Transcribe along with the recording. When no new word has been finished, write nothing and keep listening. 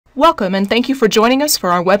Welcome and thank you for joining us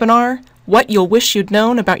for our webinar, What You'll Wish You'd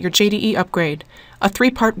Known About Your JDE Upgrade, a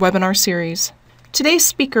three-part webinar series. Today's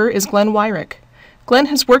speaker is Glenn Wyrick. Glenn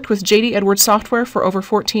has worked with JD Edwards software for over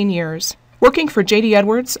 14 years. Working for JD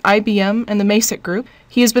Edwards, IBM, and the Masick Group,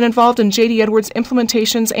 he has been involved in JD Edwards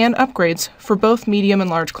implementations and upgrades for both medium and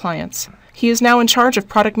large clients. He is now in charge of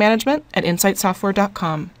product management at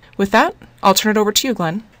insightsoftware.com. With that, I'll turn it over to you,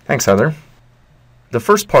 Glenn. Thanks, Heather. The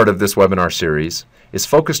first part of this webinar series is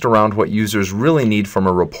focused around what users really need from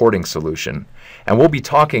a reporting solution, and we'll be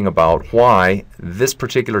talking about why this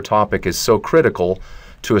particular topic is so critical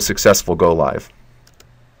to a successful go-live.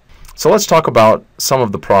 So let's talk about some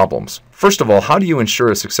of the problems. First of all, how do you ensure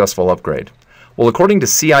a successful upgrade? Well, according to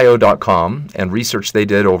CIO.com and research they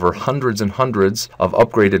did over hundreds and hundreds of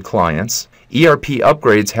upgraded clients, ERP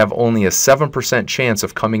upgrades have only a 7% chance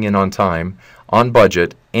of coming in on time, on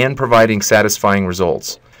budget, and providing satisfying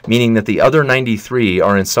results, meaning that the other 93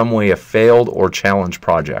 are in some way a failed or challenged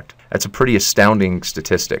project. That's a pretty astounding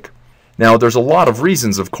statistic. Now, there's a lot of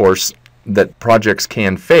reasons, of course, that projects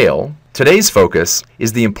can fail. Today's focus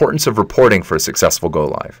is the importance of reporting for a successful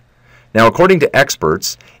go-live. Now, according to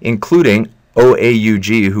experts, including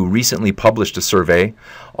OAUG, who recently published a survey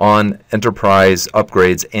on enterprise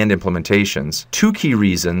upgrades and implementations, two key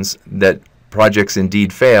reasons that projects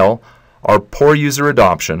indeed fail are poor user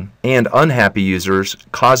adoption and unhappy users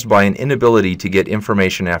caused by an inability to get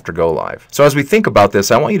information after go-live. So as we think about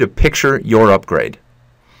this, I want you to picture your upgrade.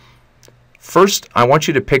 First, I want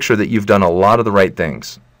you to picture that you've done a lot of the right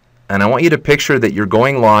things. And I want you to picture that you're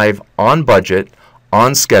going live on budget,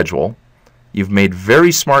 on schedule. You've made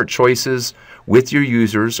very smart choices with your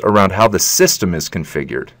users around how the system is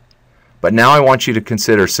configured. But now I want you to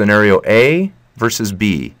consider scenario A versus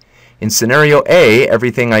B. In scenario A,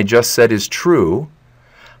 everything I just said is true.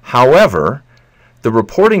 However, the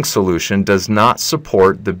reporting solution does not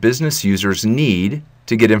support the business user's need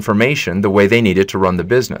to get information the way they need it to run the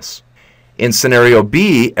business. In scenario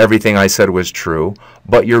B, everything I said was true,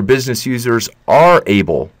 but your business users are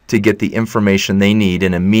able to get the information they need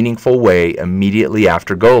in a meaningful way immediately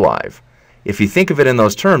after go-live. If you think of it in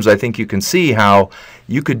those terms, I think you can see how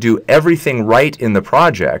you could do everything right in the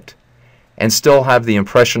project and still have the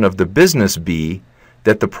impression of the business be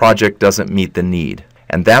that the project doesn't meet the need.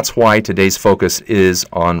 And that's why today's focus is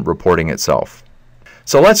on reporting itself.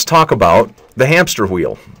 So let's talk about the hamster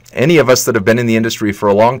wheel. Any of us that have been in the industry for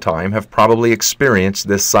a long time have probably experienced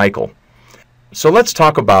this cycle. So let's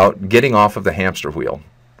talk about getting off of the hamster wheel.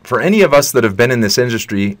 For any of us that have been in this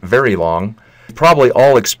industry very long, we've probably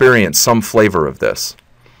all experienced some flavor of this.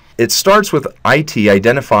 It starts with IT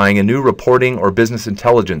identifying a new reporting or business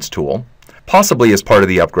intelligence tool, possibly as part of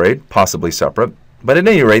the upgrade, possibly separate, but at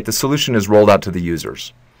any rate, the solution is rolled out to the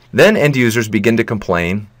users. Then end users begin to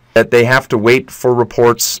complain that they have to wait for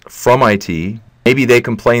reports from IT. Maybe they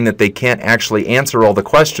complain that they can't actually answer all the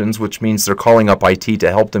questions, which means they're calling up IT to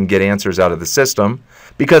help them get answers out of the system,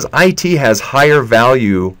 because IT has higher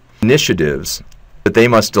value initiatives that they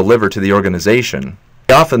must deliver to the organization.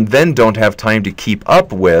 They often then don't have time to keep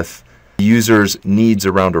up with the users' needs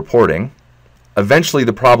around reporting. Eventually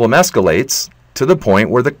the problem escalates to the point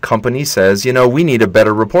where the company says, you know, we need a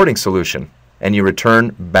better reporting solution. And you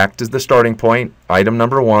return back to the starting point, item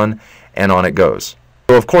number one, and on it goes.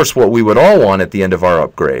 So of course what we would all want at the end of our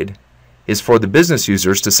upgrade is for the business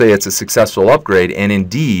users to say it's a successful upgrade and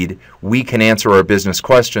indeed we can answer our business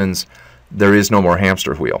questions. There is no more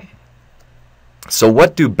hamster wheel. So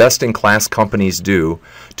what do best-in-class companies do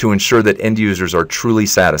to ensure that end users are truly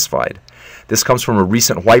satisfied? This comes from a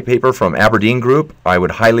recent white paper from Aberdeen Group. I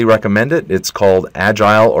would highly recommend it. It's called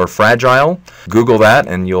Agile or Fragile. Google that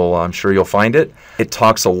and I'm sure you'll find it. It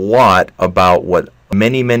talks a lot about what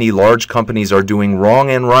many large companies are doing wrong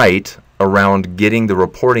and right around getting the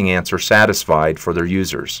reporting answer satisfied for their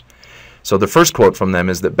users. So the first quote from them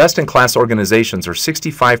is that best-in-class organizations are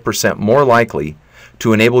 65% more likely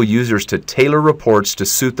to enable users to tailor reports to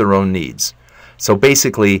suit their own needs. So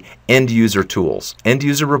basically, end-user tools,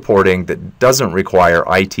 end-user reporting that doesn't require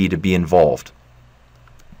IT to be involved.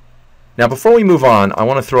 Now before we move on, I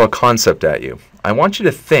want to throw a concept at you. I want you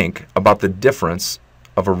to think about the difference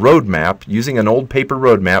of a roadmap using an old paper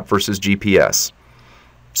roadmap versus GPS.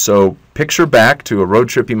 So picture back to a road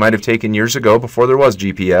trip you might have taken years ago before there was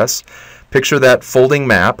GPS. Picture that folding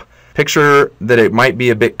map. Picture that it might be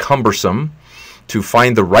a bit cumbersome to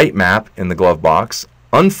find the right map in the glove box.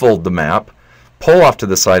 Unfold the map. Pull off to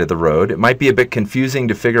the side of the road. It might be a bit confusing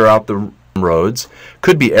to figure out the roads.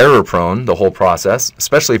 Could be error prone, the whole process,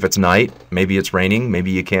 especially if it's night. Maybe it's raining. Maybe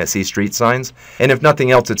you can't see street signs. And if nothing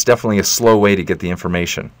else, it's definitely a slow way to get the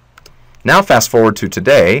information. Now fast forward to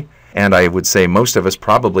today, And I would say most of us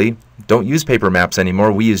probably don't use paper maps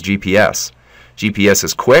anymore. We use GPS. GPS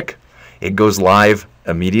is quick. It goes live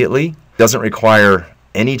immediately. Doesn't require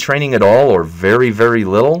any training at all or very, very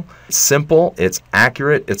little. It's simple, it's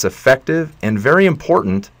accurate, it's effective, and very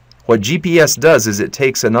important, what GPS does is it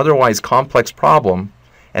takes an otherwise complex problem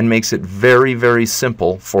and makes it very, very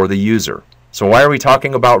simple for the user. So why are we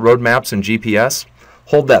talking about roadmaps and GPS?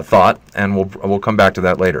 Hold that thought, and we'll come back to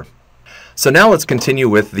that later. So now let's continue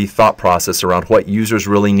with the thought process around what users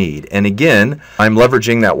really need. And again, I'm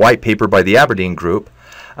leveraging that white paper by the Aberdeen Group,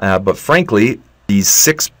 but frankly, these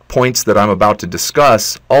 6 points that I'm about to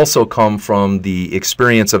discuss also come from the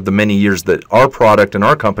experience of the many years that our product and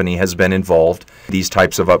our company has been involved in these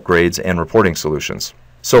types of upgrades and reporting solutions.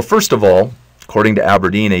 So first of all, according to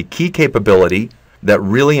Aberdeen, a key capability that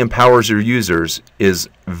really empowers your users is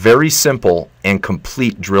very simple and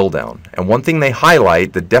complete drill down. And one thing they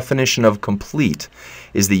highlight, the definition of complete,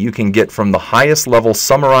 is that you can get from the highest level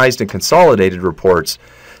summarized and consolidated reports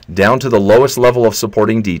down to the lowest level of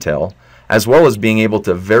supporting detail, as well as being able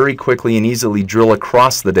to very quickly and easily drill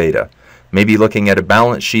across the data, maybe looking at a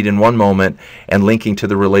balance sheet in one moment and linking to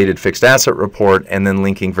the related fixed asset report, and then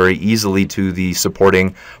linking very easily to the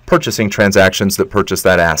supporting purchasing transactions that purchase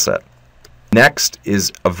that asset. Next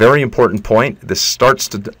is a very important point. This starts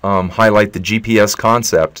to highlight the GPS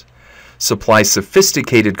concept. Supply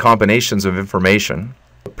sophisticated combinations of information,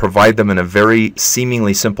 provide them in a very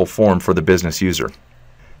seemingly simple form for the business user.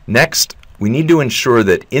 Next, we need to ensure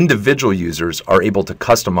that individual users are able to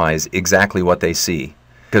customize exactly what they see,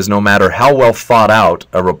 because no matter how well thought out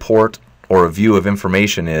a report or a view of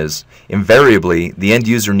information is, invariably the end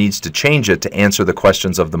user needs to change it to answer the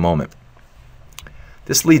questions of the moment.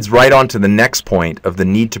 This leads right on to the next point of the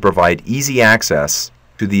need to provide easy access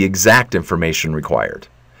to the exact information required.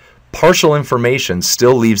 Partial information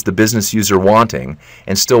still leaves the business user wanting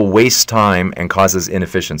and still wastes time and causes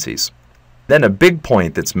inefficiencies. Then a big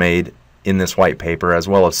point that's made in this white paper, as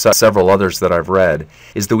well as several others that I've read,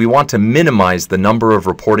 is that we want to minimize the number of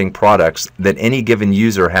reporting products that any given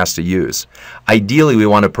user has to use. Ideally, we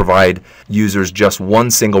want to provide users just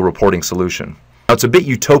one single reporting solution. Now, it's a bit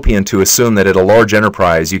utopian to assume that at a large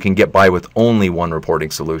enterprise you can get by with only one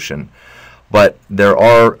reporting solution. But there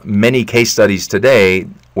are many case studies today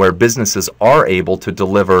where businesses are able to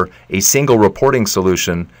deliver a single reporting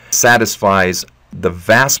solution that satisfies the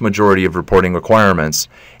vast majority of reporting requirements,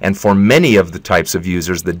 and for many of the types of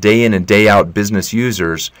users, the day in and day out business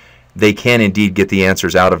users, they can indeed get the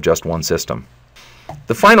answers out of just one system.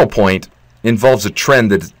 The final point involves a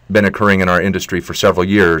trend that's been occurring in our industry for several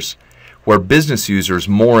years, where business users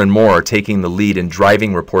more and more are taking the lead in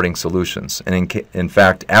driving reporting solutions. And in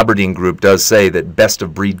fact, Aberdeen Group does say that best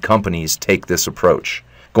of breed companies take this approach.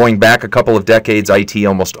 Going back a couple of decades, IT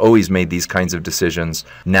almost always made these kinds of decisions.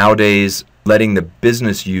 Nowadays, letting the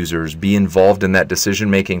business users be involved in that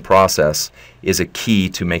decision-making process is a key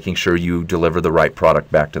to making sure you deliver the right product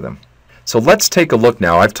back to them. So let's take a look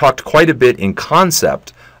now. I've talked quite a bit in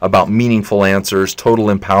concept about meaningful answers, total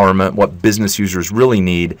empowerment, what business users really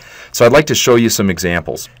need. So I'd like to show you some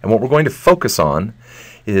examples. And what we're going to focus on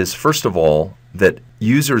is, first of all, that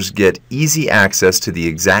users get easy access to the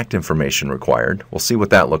exact information required. We'll see what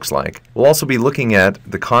that looks like. We'll also be looking at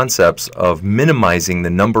the concepts of minimizing the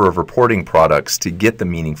number of reporting products to get the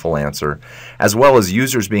meaningful answer, as well as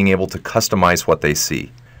users being able to customize what they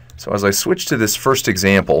see. So as I switch to this first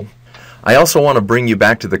example, I also want to bring you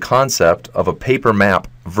back to the concept of a paper map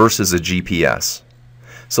versus a GPS.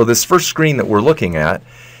 So this first screen that we're looking at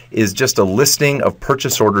is just a listing of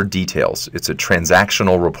purchase order details. It's a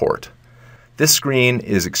transactional report. This screen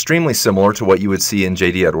is extremely similar to what you would see in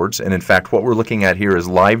JD Edwards, and in fact what we're looking at here is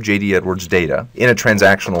live JD Edwards data in a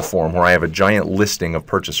transactional form where I have a giant listing of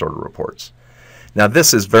purchase order reports. Now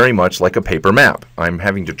this is very much like a paper map. I'm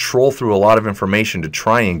having to troll through a lot of information to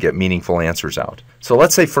try and get meaningful answers out. So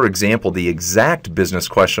let's say, for example, the exact business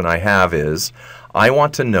question I have is, I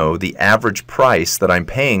want to know the average price that I'm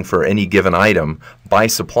paying for any given item by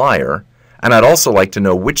supplier, and I'd also like to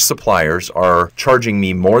know which suppliers are charging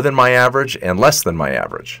me more than my average and less than my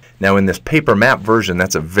average. Now in this paper map version,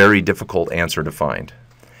 that's a very difficult answer to find.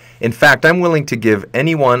 In fact, I'm willing to give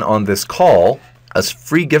anyone on this call a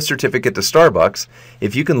free gift certificate to Starbucks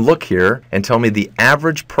if you can look here and tell me the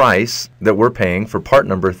average price that we're paying for part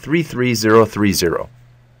number 33030.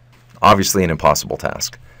 Obviously an impossible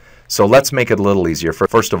task. So let's make it a little easier.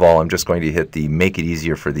 First of all, I'm just going to hit the Make It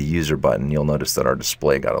Easier for the User button. You'll notice that our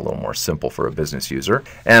display got a little more simple for a business user.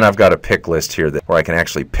 And I've got a pick list here where I can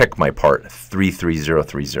actually pick my part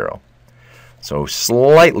 33030. So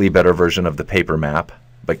slightly better version of the paper map.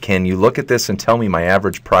 But can you look at this and tell me my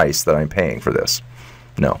average price that I'm paying for this?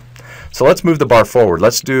 No. So let's move the bar forward.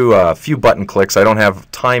 Let's do a few button clicks. I don't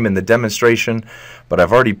have time in the demonstration, but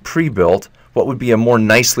I've already pre-built what would be a more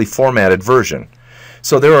nicely formatted version.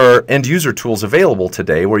 So there are end user tools available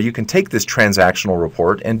today where you can take this transactional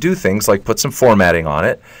report and do things like put some formatting on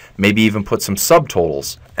it, maybe even put some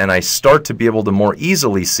subtotals. And I start to be able to more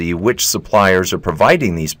easily see which suppliers are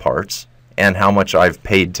providing these parts and how much I've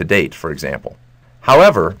paid to date, for example.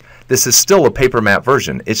 However, this is still a paper map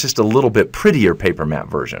version. It's just a little bit prettier paper map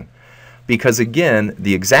version. Because again,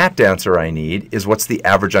 the exact answer I need is what's the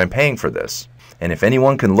average I'm paying for this. And if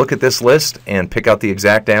anyone can look at this list and pick out the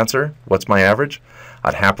exact answer, what's my average,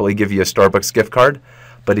 I'd happily give you a Starbucks gift card.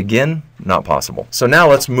 But again, not possible. So now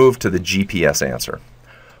let's move to the GPS answer.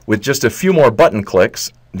 With just a few more button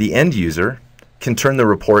clicks, the end user can turn the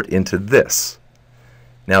report into this.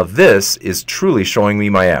 Now this is truly showing me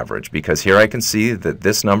my average, because here I can see that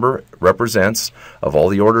this number represents, of all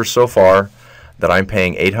the orders so far, that I'm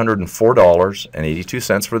paying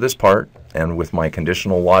 $804.82 for this part, and with my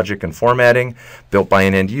conditional logic and formatting built by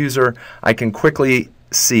an end user, I can quickly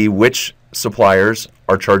see which suppliers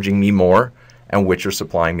are charging me more and which are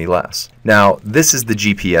supplying me less. Now this is the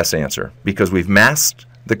GPS answer, because we've masked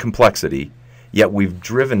the complexity, yet we've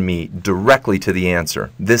driven me directly to the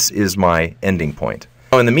answer. This is my ending point.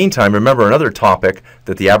 Now, in the meantime, remember another topic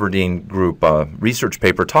that the Aberdeen Group research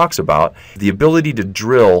paper talks about, the ability to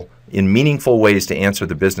drill in meaningful ways to answer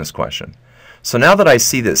the business question. So now that I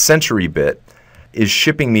see that CenturyBit is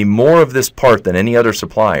shipping me more of this part than any other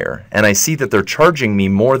supplier, and I see that they're charging me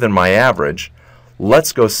more than my average,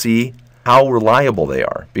 let's go see how reliable they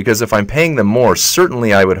are. Because if I'm paying them more,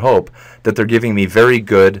 certainly I would hope that they're giving me very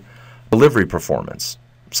good delivery performance.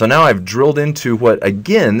 So now I've drilled into what,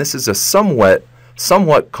 again, this is a somewhat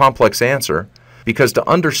complex answer, because to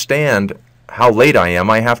understand how late I am,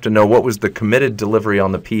 I have to know what was the committed delivery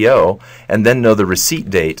on the PO and then know the receipt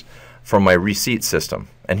date from my receipt system.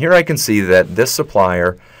 And here I can see that this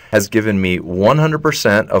supplier has given me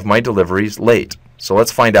 100% of my deliveries late. So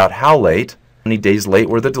let's find out how late, how many days late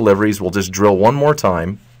were the deliveries. We'll just drill one more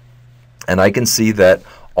time, and I can see that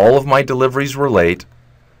all of my deliveries were late.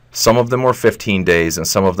 Some of them were 15 days and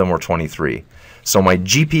some of them were 23. So my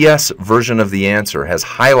GPS version of the answer has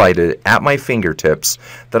highlighted at my fingertips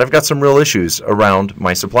that I've got some real issues around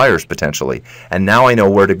my suppliers potentially. And now I know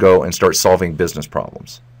where to go and start solving business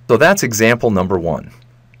problems. So that's example number one.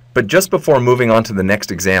 But just before moving on to the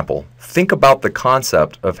next example, think about the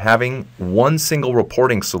concept of having one single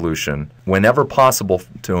reporting solution whenever possible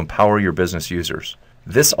to empower your business users.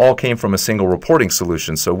 This all came from a single reporting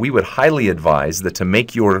solution, so we would highly advise that to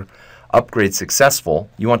make your upgrade successful,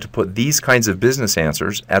 you want to put these kinds of business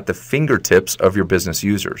answers at the fingertips of your business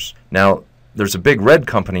users. Now, there's a big red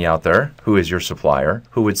company out there who is your supplier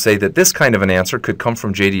who would say that this kind of an answer could come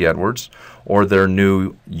from JD Edwards or their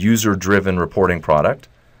new user-driven reporting product.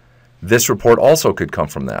 This report also could come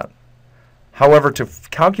from that. However, to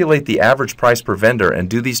calculate the average price per vendor and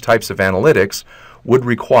do these types of analytics would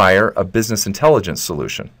require a business intelligence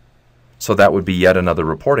solution. So that would be yet another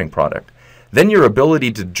reporting product. Then your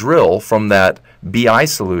ability to drill from that BI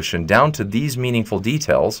solution down to these meaningful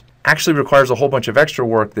details actually requires a whole bunch of extra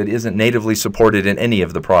work that isn't natively supported in any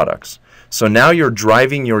of the products. So now you're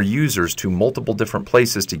driving your users to multiple different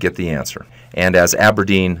places to get the answer. And as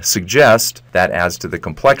Aberdeen suggests, that adds to the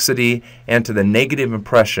complexity and to the negative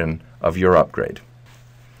impression of your upgrade.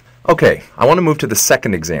 Okay, I want to move to the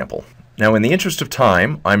second example. Now, in the interest of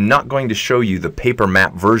time, I'm not going to show you the paper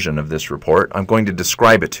map version of this report. I'm going to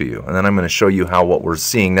describe it to you, and then I'm going to show you how what we're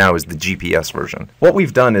seeing now is the GPS version. What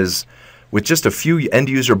we've done is, with just a few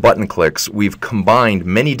end-user button clicks, we've combined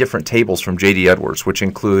many different tables from JD Edwards, which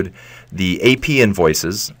include the AP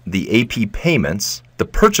invoices, the AP payments, the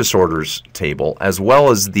purchase orders table, as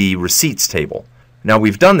well as the receipts table. Now,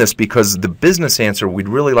 we've done this because the business answer we'd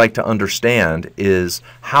really like to understand is,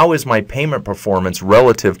 how is my payment performance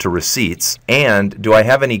relative to receipts, and do I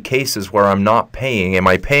have any cases where I'm not paying? Am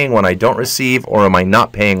I paying when I don't receive, or am I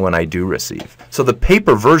not paying when I do receive? So the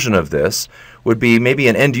paper version of this would be maybe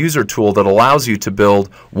an end user tool that allows you to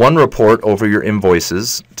build one report over your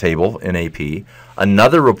invoices table in AP,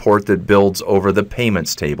 another report that builds over the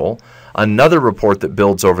payments table, another report that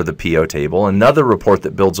builds over the PO table, another report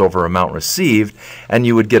that builds over amount received, and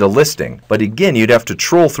you would get a listing. But again, you'd have to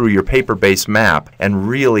troll through your paper-based map and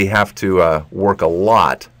really have to work a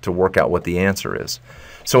lot to work out what the answer is.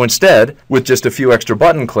 So instead, with just a few extra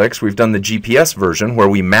button clicks, we've done the GPS version where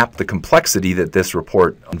we map the complexity that this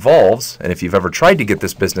report involves. And if you've ever tried to get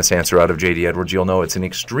this business answer out of JD Edwards, you'll know it's an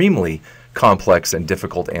extremely complex and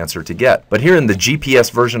difficult answer to get. But here in the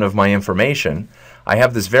GPS version of my information, I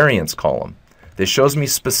have this variance column. that shows me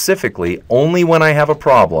specifically only when I have a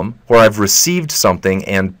problem where I've received something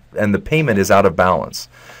and the payment is out of balance.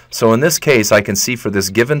 So in this case, I can see for this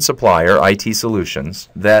given supplier, IT Solutions,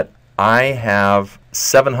 that I have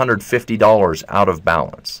 $750 out of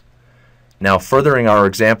balance. Now, furthering our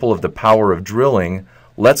example of the power of drilling,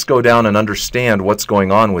 let's go down and understand what's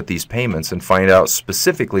going on with these payments and find out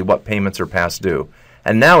specifically what payments are past due.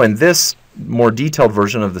 And now in this more detailed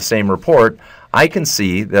version of the same report, I can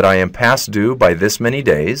see that I am past due by this many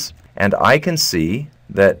days, and I can see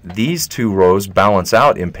that these two rows balance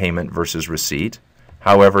out in payment versus receipt.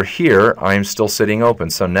 However, here I'm still sitting open.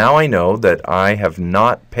 So now I know that I have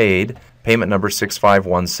not paid payment number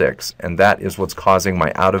 6516, and that is what's causing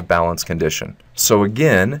my out of balance condition. So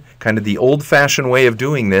again, kind of the old-fashioned way of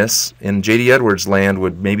doing this in JD Edwards land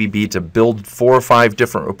would maybe be to build 4 or 5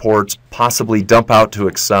 different reports, possibly dump out to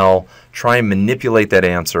Excel, try and manipulate that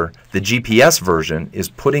answer. The GPS version is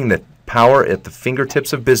putting the power at the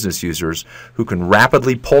fingertips of business users who can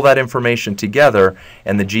rapidly pull that information together,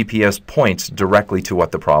 and the GPS points directly to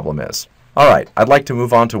what the problem is. All right, I'd like to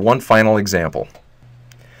move on to one final example.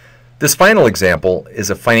 This final example is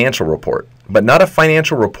a financial report, but not a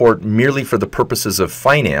financial report merely for the purposes of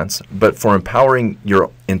finance, but for empowering your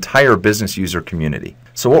entire business user community.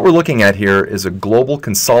 So what we're looking at here is a global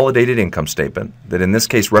consolidated income statement that in this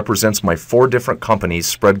case represents my 4 different companies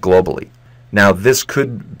spread globally. Now this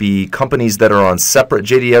could be companies that are on separate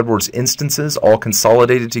JD Edwards instances all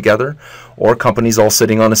consolidated together, or companies all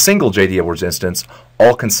sitting on a single JD Edwards instance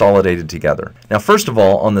all consolidated together. Now first of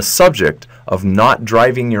all, on the subject of not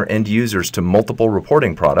driving your end users to multiple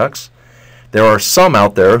reporting products, there are some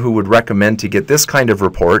out there who would recommend to get this kind of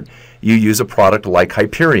report you use a product like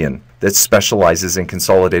Hyperion that specializes in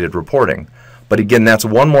consolidated reporting. But again, that's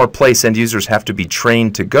one more place end users have to be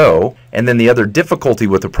trained to go. And then the other difficulty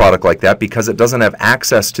with a product like that, because it doesn't have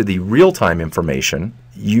access to the real-time information,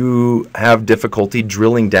 you have difficulty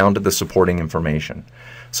drilling down to the supporting information.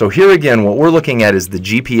 So here again, what we're looking at is the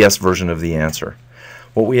GPS version of the answer.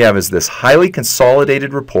 What we have is this highly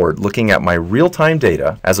consolidated report looking at my real-time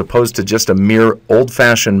data as opposed to just a mere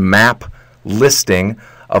old-fashioned map listing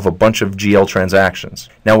of a bunch of GL transactions.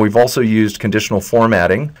 Now we've also used conditional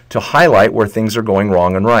formatting to highlight where things are going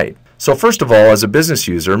wrong and right. So first of all, as a business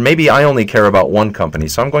user, maybe I only care about one company,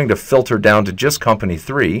 so I'm going to filter down to just company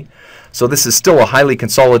 3. So this is still a highly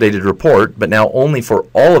consolidated report, but now only for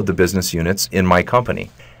all of the business units in my company.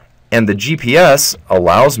 And the GPS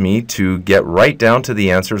allows me to get right down to the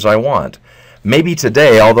answers I want. Maybe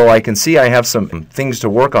today, although I can see I have some things to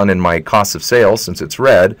work on in my cost of sales since it's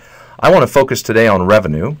red, I want to focus today on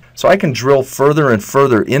revenue, so I can drill further and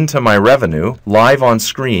further into my revenue live on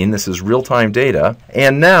screen. This is real-time data,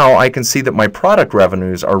 and now I can see that my product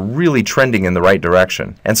revenues are really trending in the right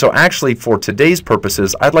direction. And so actually for today's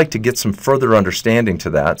purposes, I'd like to get some further understanding to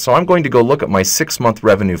that, so I'm going to go look at my 6-month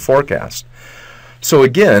revenue forecast. So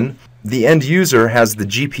again, the end user has the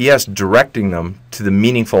GPS directing them to the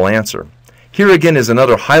meaningful answer. Here again is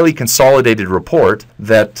another highly consolidated report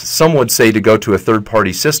that some would say to go to a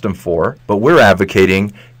third-party system for, but we're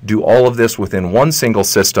advocating do all of this within one single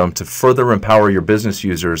system to further empower your business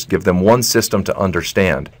users, give them one system to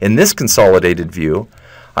understand. In this consolidated view,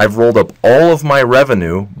 I've rolled up all of my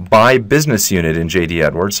revenue by business unit in JD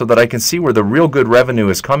Edwards so that I can see where the real good revenue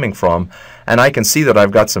is coming from, and I can see that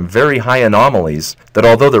I've got some very high anomalies that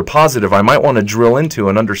although they're positive, I might want to drill into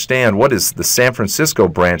and understand what is the San Francisco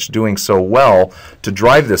branch doing so well to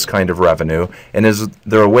drive this kind of revenue, and is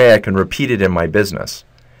there a way I can repeat it in my business?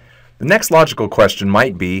 The next logical question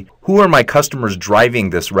might be, who are my customers driving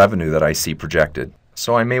this revenue that I see projected?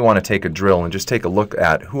 So I may want to take a drill and just take a look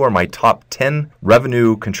at who are my top 10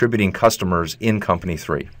 revenue contributing customers in Company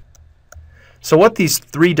 3. So what these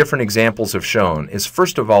 3 different examples have shown is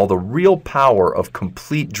first of all the real power of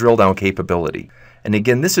complete drill down capability. And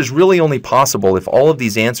again, this is really only possible if all of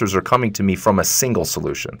these answers are coming to me from a single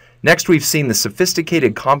solution. Next, we've seen the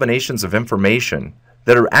sophisticated combinations of information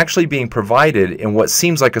that are actually being provided in what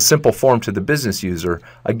seems like a simple form to the business user,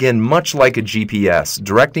 again, much like a GPS,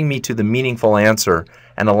 directing me to the meaningful answer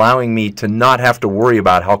and allowing me to not have to worry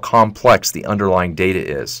about how complex the underlying data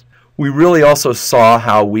is. We really also saw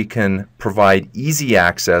how we can provide easy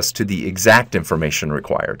access to the exact information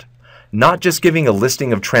required. Not just giving a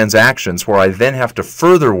listing of transactions where I then have to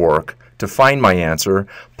further work to find my answer,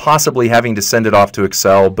 possibly having to send it off to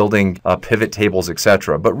Excel, building pivot tables,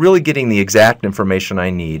 etc., but really getting the exact information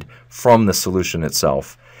I need from the solution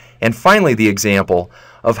itself. And finally, the example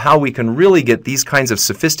of how we can really get these kinds of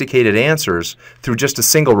sophisticated answers through just a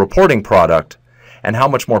single reporting product, and how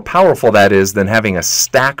much more powerful that is than having a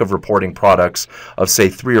stack of reporting products of, say,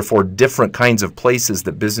 3 or 4 different kinds of places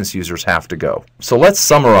that business users have to go. So let's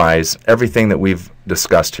summarize everything that we've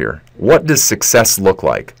discussed here. What does success look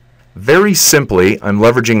like? Very simply, I'm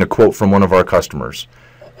leveraging a quote from one of our customers.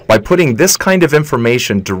 By putting this kind of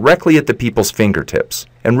information directly at the people's fingertips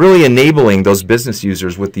and really enabling those business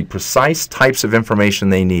users with the precise types of information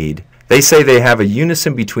they need, they say they have a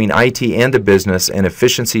unison between IT and the business, and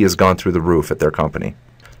efficiency has gone through the roof at their company.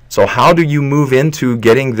 So how do you move into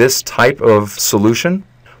getting this type of solution?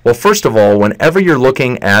 Well, first of all, whenever you're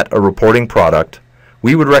looking at a reporting product,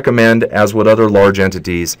 we would recommend, as would other large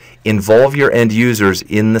entities, involve your end users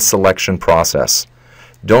in the selection process.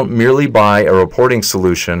 Don't merely buy a reporting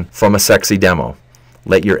solution from a sexy demo.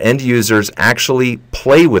 Let your end users actually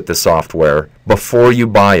play with the software before you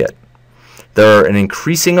buy it. There are an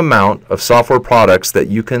increasing amount of software products that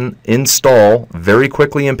you can install very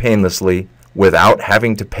quickly and painlessly without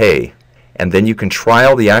having to pay. And then you can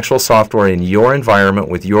trial the actual software in your environment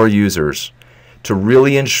with your users to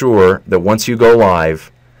really ensure that once you go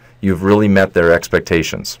live, you've really met their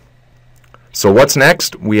expectations. So what's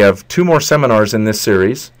next? We have 2 more seminars in this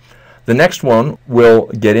series. The next one will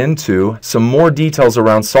get into some more details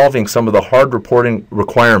around solving some of the hard reporting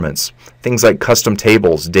requirements, things like custom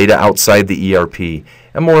tables, data outside the ERP,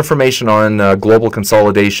 and more information on global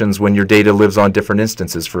consolidations when your data lives on different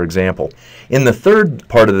instances, for example. In the third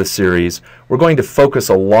part of the series, we're going to focus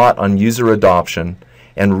a lot on user adoption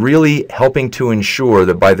and really helping to ensure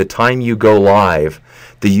that by the time you go live,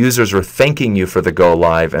 the users are thanking you for the go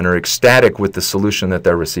live and are ecstatic with the solution that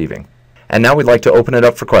they're receiving. And now we'd like to open it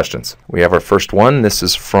up for questions. We have our first one. This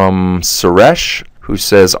is from Suresh, who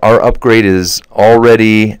says, our upgrade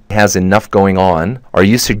already has enough going on. Are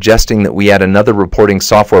you suggesting that we add another reporting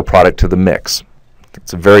software product to the mix?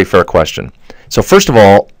 It's a very fair question. So first of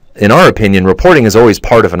all, in our opinion, reporting is always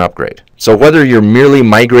part of an upgrade. So whether you're merely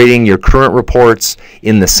migrating your current reports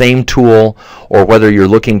in the same tool, or whether you're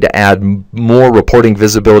looking to add more reporting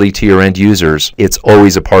visibility to your end users, it's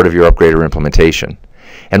always a part of your upgrade or implementation.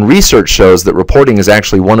 And research shows that reporting is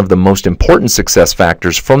actually one of the most important success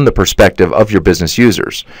factors from the perspective of your business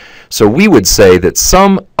users. So we would say that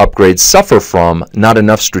some upgrades suffer from not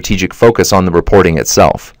enough strategic focus on the reporting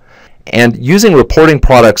itself. And using reporting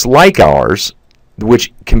products like ours,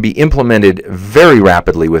 which can be implemented very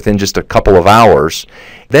rapidly within just a couple of hours,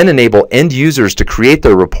 then enable end users to create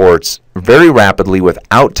their reports very rapidly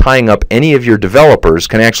without tying up any of your developers,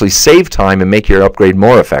 can actually save time and make your upgrade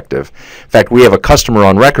more effective. In fact, we have a customer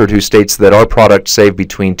on record who states that our product saved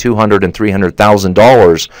between $200,000 and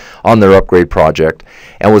 $300,000 on their upgrade project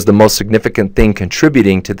and was the most significant thing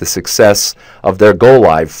contributing to the success of their go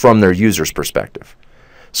live from their users' perspective.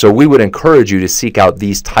 So we would encourage you to seek out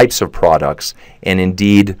these types of products and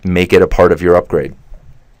indeed make it a part of your upgrade.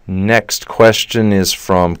 Next question is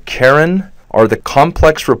from Karen. Are the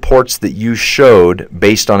complex reports that you showed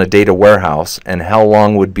based on a data warehouse, and how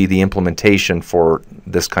long would be the implementation for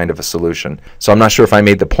this kind of a solution? So I'm not sure if I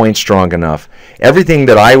made the point strong enough. Everything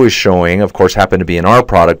that I was showing, of course, happened to be in our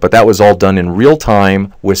product, but that was all done in real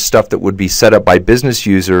time with stuff that would be set up by business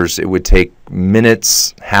users. It would take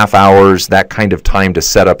minutes, half hours, that kind of time to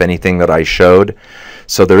set up anything that I showed.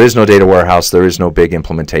 So there is no data warehouse, there is no big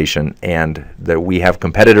implementation, and that we have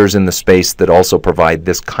competitors in the space that also provide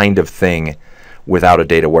this kind of thing without a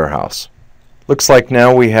data warehouse. Looks like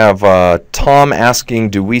now we have Tom asking,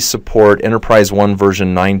 do we support Enterprise One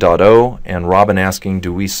version 9.0? And Robin asking,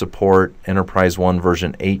 do we support Enterprise One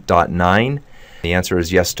version 8.9? The answer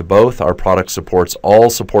is yes to both. Our product supports all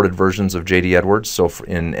supported versions of JD Edwards, so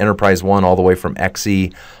in Enterprise One all the way from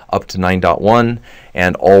XE up to 9.1,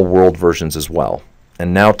 and all world versions as well.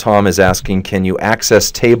 And now Tom is asking, can you access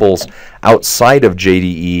tables outside of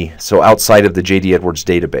JDE, so outside of the JD Edwards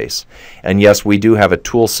database? And yes, we do have a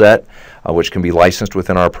tool set which can be licensed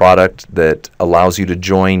within our product that allows you to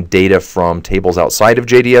join data from tables outside of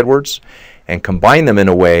JD Edwards and combine them in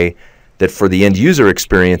a way that for the end user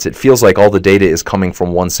experience, it feels like all the data is coming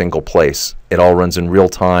from one single place. It all runs in real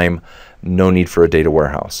time, no need for a data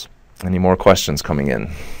warehouse. Any more questions coming in?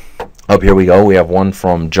 Up here we go. We have one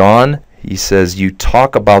from John. He says, you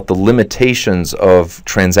talk about the limitations of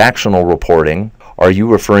transactional reporting. Are you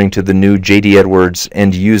referring to the new JD Edwards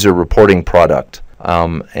end user reporting product?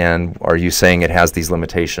 And are you saying it has these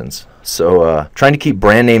limitations? So trying to keep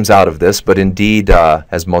brand names out of this, but indeed,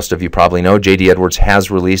 as most of you probably know, JD Edwards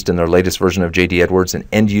has released in their latest version of JD Edwards an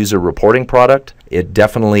end user reporting product. It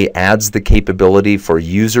definitely adds the capability for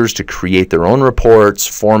users to create their own reports,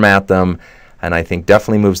 format them, and I think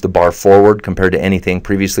definitely moves the bar forward compared to anything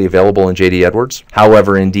previously available in JD Edwards.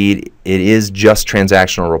 However, indeed, it is just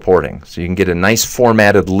transactional reporting. So you can get a nice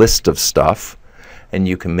formatted list of stuff, and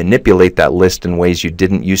you can manipulate that list in ways you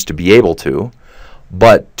didn't used to be able to.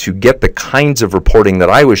 But to get the kinds of reporting that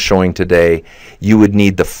I was showing today, you would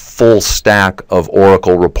need the full stack of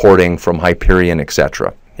Oracle reporting from Hyperion,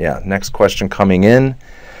 etc. Yeah, next question coming in.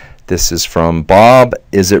 This is from Bob.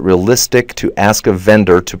 Is it realistic to ask a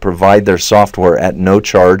vendor to provide their software at no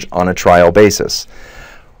charge on a trial basis?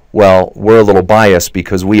 Well, we're a little biased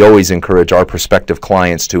because we always encourage our prospective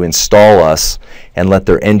clients to install us and let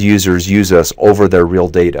their end users use us over their real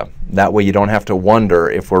data. That way you don't have to wonder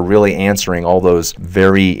if we're really answering all those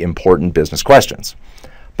very important business questions.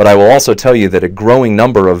 But I will also tell you that a growing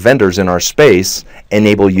number of vendors in our space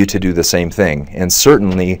enable you to do the same thing. And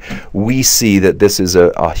certainly we see that this is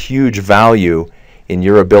a huge value in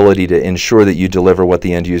your ability to ensure that you deliver what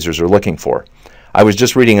the end users are looking for. I was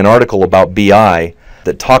just reading an article about BI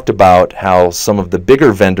that talked about how some of the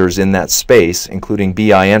bigger vendors in that space, including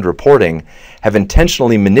BI and reporting, have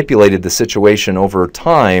intentionally manipulated the situation over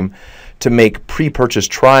time to make pre-purchase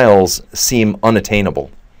trials seem unattainable.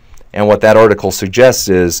 And what that article suggests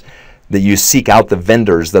is that you seek out the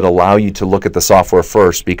vendors that allow you to look at the software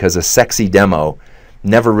first, because a sexy demo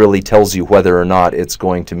never really tells you whether or not it's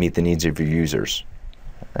going to meet the needs of your users.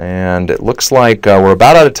 And it looks like we're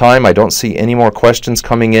about out of time. I don't see any more questions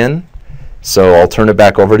coming in. So I'll turn it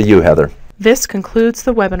back over to you, Heather. This concludes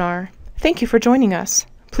the webinar. Thank you for joining us.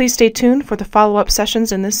 Please stay tuned for the follow-up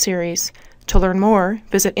sessions in this series. To learn more,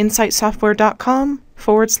 visit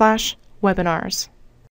insightsoftware.com/webinars.